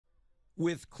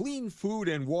With clean food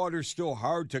and water still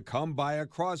hard to come by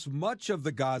across much of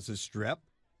the Gaza Strip,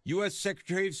 U.S.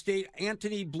 Secretary of State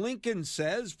Antony Blinken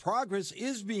says progress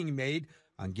is being made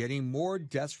on getting more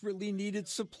desperately needed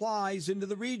supplies into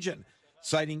the region,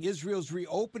 citing Israel's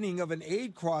reopening of an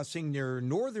aid crossing near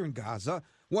northern Gaza,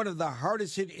 one of the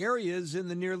hardest hit areas in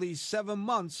the nearly 7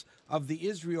 months of the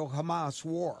Israel-Hamas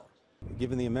war.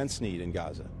 Given the immense need in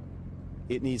Gaza,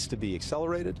 it needs to be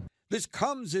accelerated. This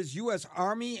comes as U.S.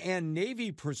 Army and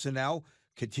Navy personnel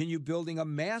continue building a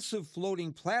massive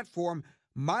floating platform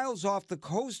miles off the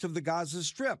coast of the Gaza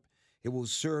Strip. It will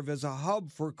serve as a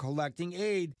hub for collecting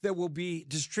aid that will be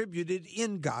distributed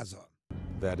in Gaza.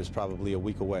 That is probably a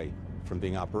week away from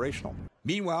being operational.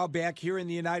 Meanwhile, back here in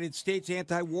the United States,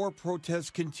 anti-war protests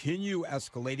continue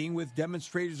escalating, with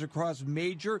demonstrators across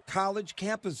major college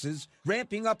campuses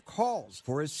ramping up calls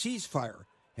for a ceasefire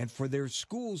and for their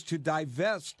schools to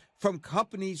divest from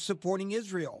companies supporting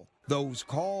Israel. Those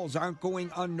calls aren't going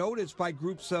unnoticed by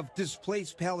groups of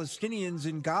displaced Palestinians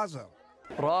in Gaza.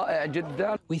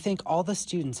 We thank all the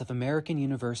students of American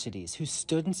universities who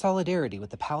stood in solidarity with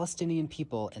the Palestinian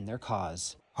people and their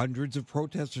cause. Hundreds of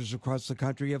protesters across the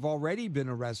country have already been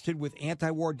arrested, with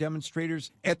anti-war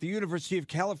demonstrators at the University of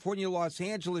California, Los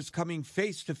Angeles coming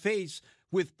face to face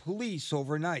with police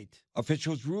overnight.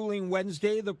 Officials ruling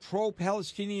Wednesday the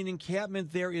pro-Palestinian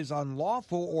encampment there is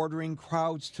unlawful, ordering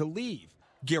crowds to leave.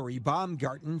 Gary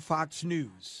Baumgarten, Fox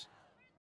News.